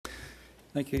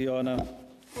Thank you, Your Honour.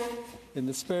 In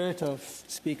the spirit of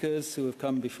speakers who have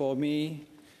come before me,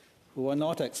 who are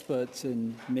not experts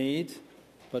in MAID,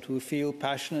 but who feel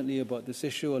passionately about this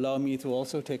issue, allow me to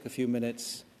also take a few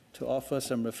minutes to offer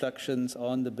some reflections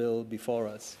on the bill before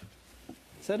us.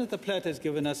 Senator Platt has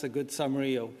given us a good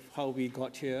summary of how we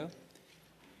got here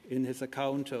in his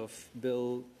account of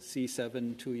Bill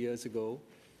C-7 2 years ago,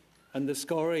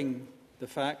 underscoring the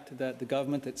fact that the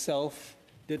government itself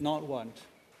did not want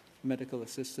medical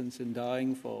assistance in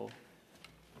dying for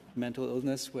mental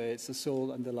illness, where it's the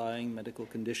sole underlying medical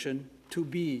condition, to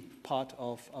be part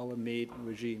of our MAID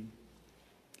regime.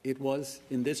 It was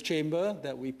in this chamber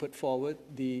that we put forward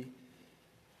the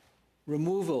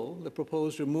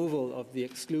proposed removal of the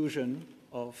exclusion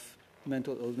of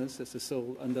mental illness as the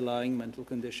sole underlying mental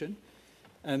condition,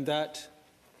 and that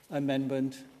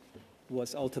amendment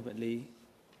was ultimately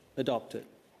adopted.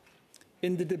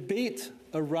 In the debate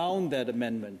around that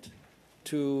amendment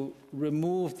to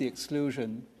remove the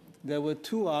exclusion, there were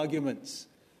two arguments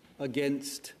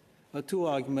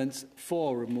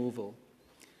for removal.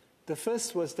 The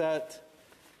first was that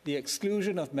the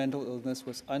exclusion of mental illness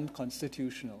was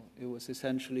unconstitutional. It was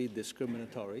essentially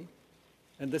discriminatory.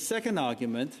 And the second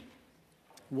argument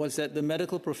was that the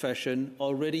medical profession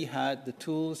already had the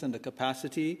tools and the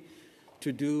capacity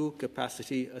to do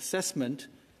capacity assessment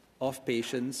of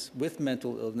patients with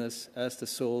mental illness as the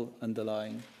sole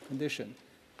underlying condition.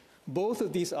 Both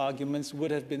of these arguments would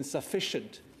have been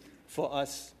sufficient for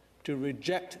us to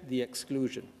reject the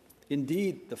exclusion.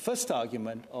 Indeed, the first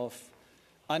argument of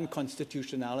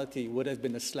unconstitutionality would have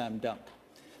been a slam dunk.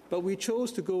 But we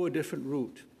chose to go a different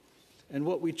route. And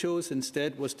what we chose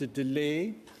instead was to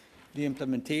delay the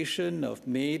implementation of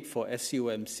MAID for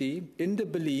SUMC in the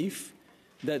belief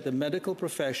that the medical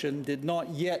profession did not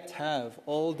yet have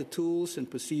all the tools and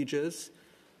procedures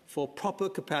for proper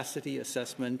capacity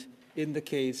assessment in the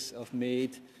case of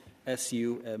MAID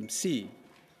SUMC.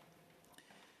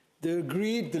 The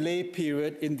agreed delay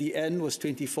period in the end was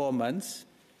 24 months,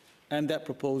 and that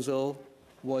proposal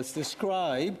was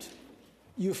described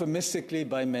euphemistically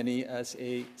by many as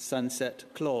a sunset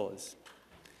clause.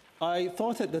 I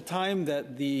thought at the time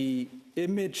that the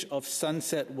image of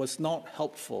sunset was not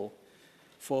helpful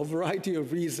for a variety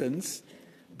of reasons,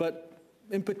 but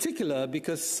in particular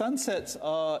because sunsets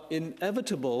are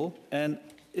inevitable and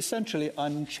essentially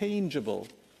unchangeable,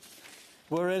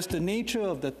 whereas the nature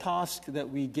of the task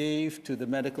that we gave to the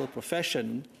medical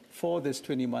profession for this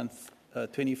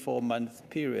 24-month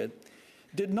period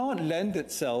did not lend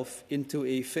itself into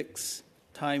a fixed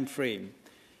time frame.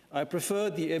 I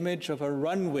preferred the image of a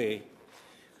runway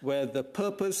where the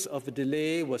purpose of the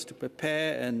delay was to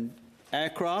prepare an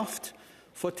aircraft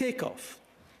for takeoff.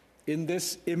 In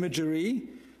this imagery,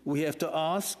 we have to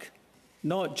ask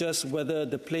not just whether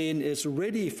the plane is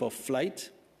ready for flight,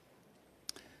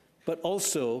 but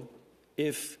also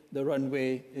if the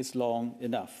runway is long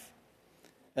enough.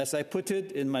 As I put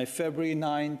it in my February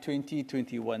 9,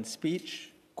 2021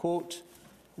 speech, quote,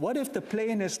 "What if the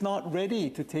plane is not ready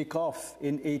to take off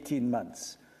in 18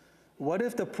 months? What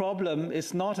if the problem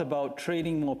is not about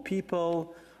training more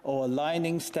people or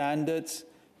aligning standards,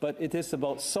 but it is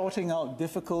about sorting out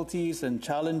difficulties and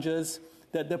challenges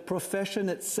that the profession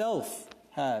itself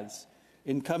has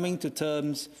in coming to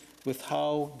terms with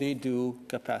how they do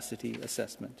capacity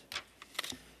assessment?"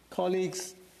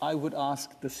 Colleagues, I would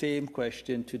ask the same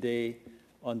question today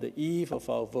on the eve of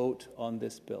our vote on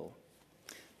this bill.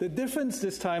 The difference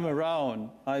this time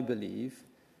around, I believe,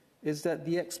 is that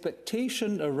the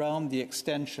expectation around the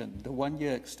extension, the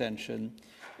one-year extension,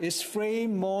 is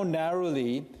framed more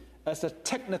narrowly as a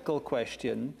technical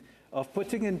question of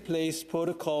putting in place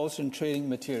protocols and training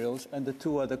materials and the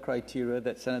two other criteria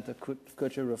that Senator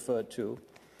Kutcher referred to,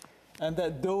 and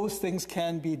that those things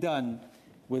can be done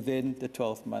within the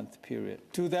 12-month period.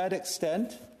 To that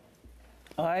extent,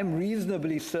 I'm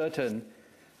reasonably certain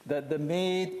that the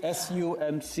MAID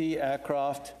SUMC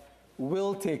aircraft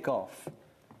will take off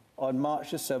on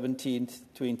March 17,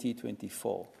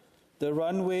 2024. The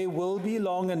runway will be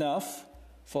long enough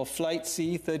for Flight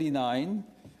C-39,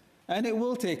 and it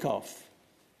will take off.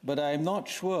 But I am not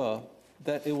sure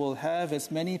that it will have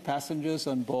as many passengers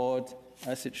on board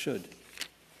as it should.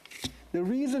 The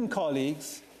reason,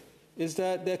 colleagues, is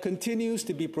that there continues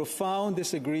to be profound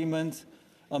disagreement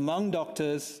among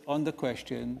doctors on the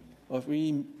question of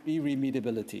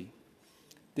irremediability.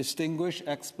 Distinguished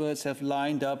experts have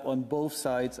lined up on both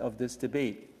sides of this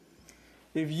debate.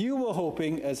 If you were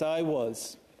hoping, as I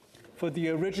was, for the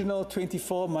original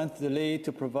 24-month delay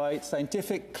to provide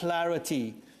scientific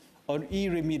clarity on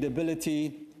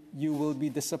irremediability, you will be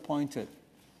disappointed.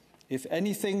 If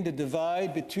anything, the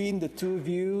divide between the two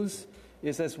views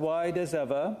is as wide as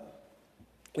ever,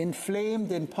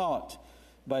 inflamed in part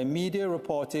by media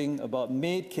reporting about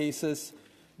MAID cases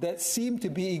that seem to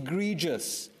be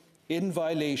egregious in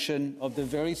violation of the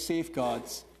very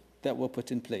safeguards that were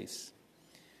put in place.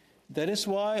 That is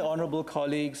why, honourable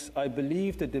colleagues, I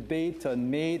believe the debate on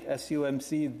MAID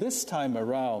SUMC this time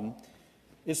around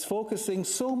is focusing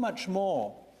so much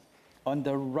more on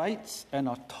the rights and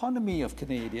autonomy of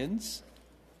Canadians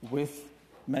with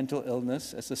mental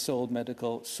illness as a sole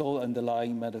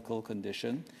underlying medical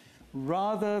condition,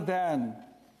 rather than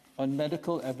on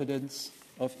medical evidence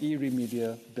of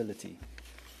irremediability.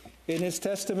 In his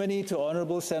testimony to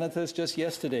honourable senators just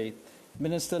yesterday,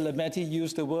 Minister Lametti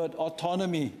used the word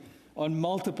autonomy on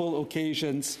multiple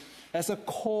occasions as a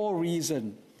core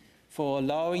reason for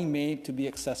allowing MAID to be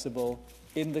accessible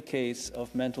in the case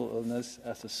of mental illness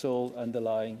as a sole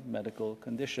underlying medical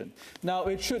condition. Now,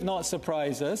 it should not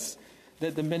surprise us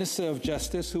that the Minister of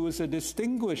Justice, who is a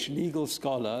distinguished legal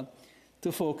scholar,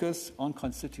 to focus on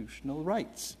constitutional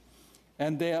rights.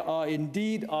 And there are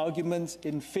indeed arguments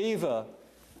in favour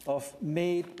of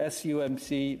MAID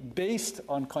SUMC based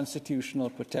on constitutional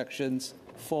protections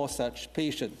for such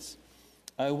patients.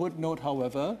 I would note,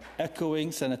 however,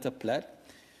 echoing Senator Platt,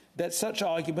 that such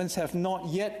arguments have not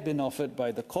yet been offered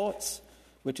by the courts,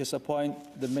 which is a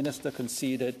point the Minister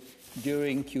conceded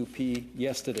during QP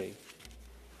yesterday.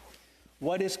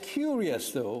 What is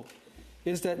curious, though,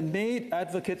 is that MAID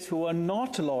advocates who are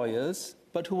not lawyers,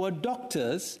 but who are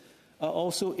doctors, are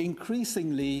also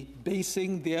increasingly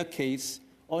basing their case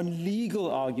on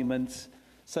legal arguments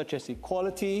such as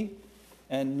equality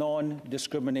and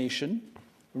non-discrimination,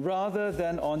 rather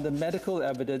than on the medical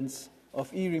evidence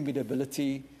of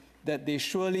irremediability that they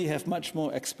surely have much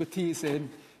more expertise in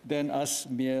than us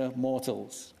mere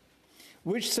mortals.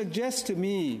 Which suggests to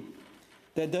me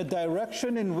that the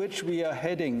direction in which we are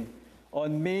heading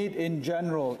on MAID in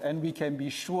general, and we can be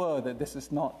sure that this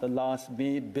is not the last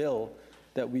MAID bill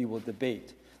that we will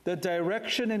debate, the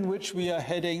direction in which we are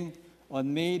heading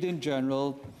on MAID in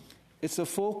general is a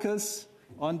focus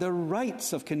on the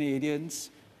rights of Canadians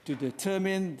to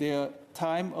determine their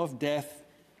time of death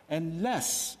and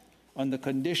less on the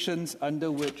conditions under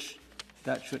which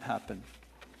that should happen.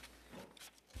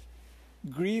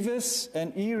 Grievous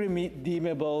and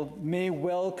irredeemable may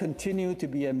well continue to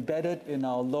be embedded in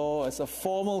our law as a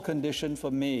formal condition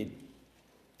for MAID.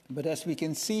 But as we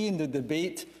can see in the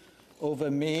debate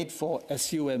over MAID for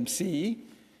SUMC,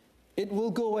 it will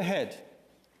go ahead,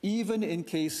 even in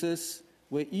cases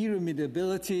where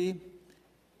irremediability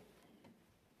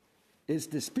is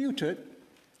disputed,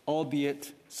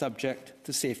 albeit subject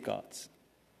to safeguards.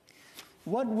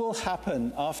 What will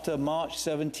happen after March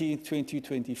 17,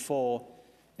 2024,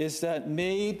 is that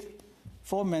MAID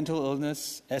for mental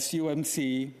illness,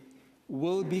 SUMC,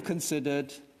 will be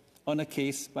considered on a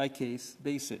case-by-case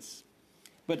basis.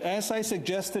 But as I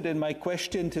suggested in my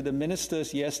question to the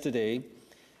ministers yesterday,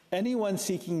 anyone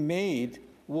seeking MAID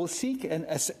will seek an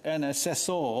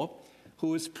assessor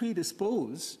who is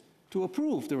predisposed to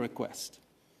approve the request.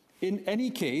 In any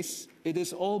case, it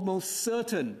is almost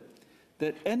certain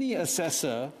that any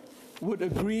assessor would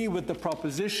agree with the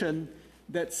proposition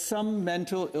that some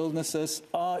mental illnesses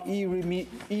are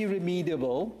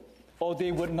irremediable, or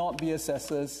they would not be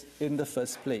assessors in the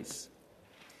first place.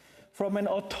 From an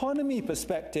autonomy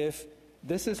perspective,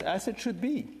 this is as it should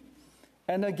be.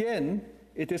 And again,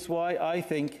 it is why I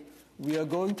think we are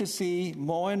going to see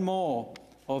more and more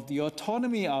of the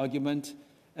autonomy argument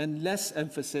and less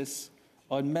emphasis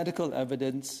on medical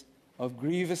evidence of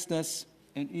grievousness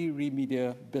and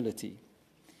irremediability.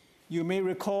 You may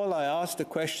recall I asked a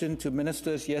question to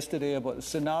ministers yesterday about a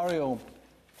scenario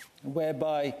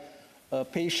whereby a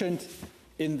patient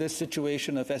in this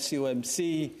situation of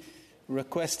SUMC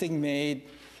requesting MAID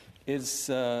is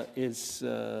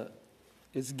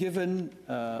given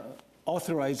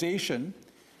authorization,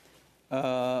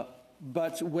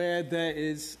 but where there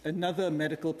is another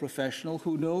medical professional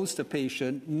who knows the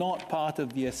patient, not part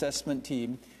of the assessment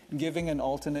team, giving an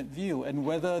alternate view, and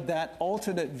whether that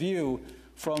alternate view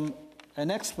from an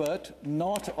expert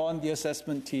not on the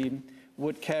assessment team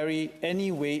would carry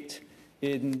any weight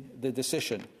in the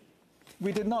decision.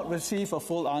 We did not receive a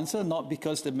full answer, not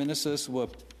because the ministers were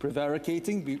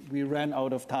prevaricating, we ran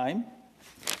out of time.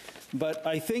 But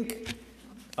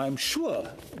I'm sure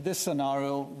this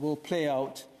scenario will play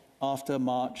out after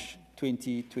March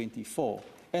 2024.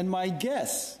 And my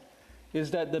guess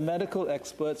is that the medical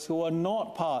experts who are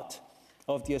not part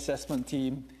of the assessment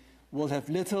team will have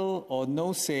little or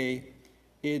no say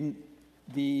in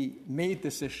the MAID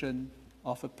decision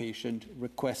of a patient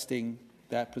requesting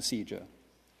that procedure.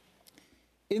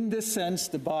 In this sense,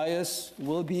 the bias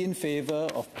will be in favor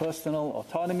of personal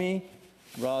autonomy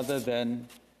rather than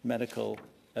medical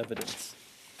evidence.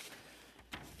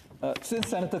 Since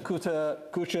Senator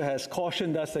Kuchar has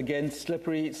cautioned us against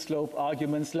slippery slope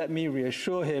arguments, let me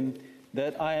reassure him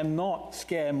that I am not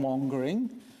scaremongering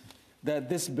that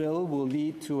this bill will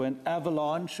lead to an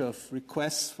avalanche of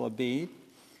requests for MAID,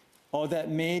 or that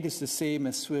MAID is the same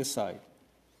as suicide.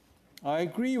 I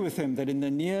agree with him that in the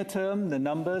near term, the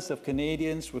numbers of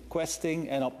Canadians requesting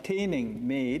and obtaining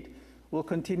MAID will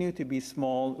continue to be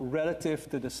small relative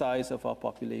to the size of our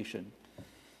population.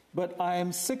 But I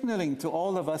am signaling to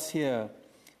all of us here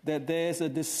that there's a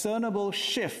discernible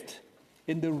shift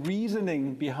in the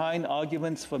reasoning behind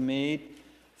arguments for MAID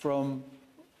from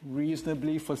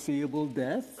reasonably foreseeable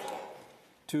death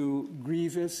to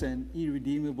grievous and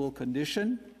irredeemable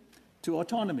condition to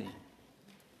autonomy.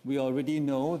 We already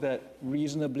know that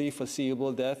reasonably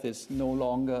foreseeable death is no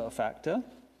longer a factor,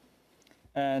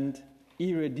 and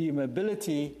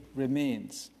irredeemability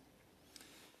remains.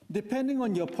 Depending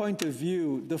on your point of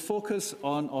view, the focus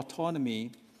on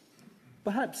autonomy,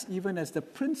 perhaps even as the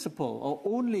principal or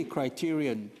only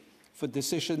criterion for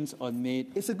decisions on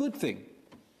MAID, is a good thing.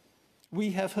 We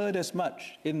have heard as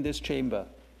much in this chamber.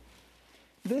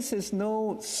 This is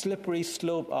no slippery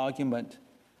slope argument,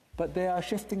 but there are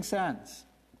shifting sands.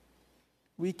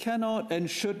 We cannot and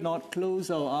should not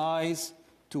close our eyes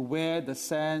to where the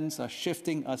sands are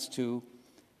shifting us to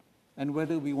and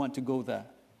whether we want to go there.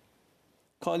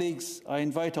 Colleagues, I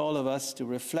invite all of us to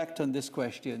reflect on this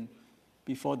question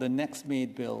before the next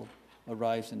MAID bill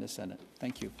arrives in the Senate.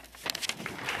 Thank you.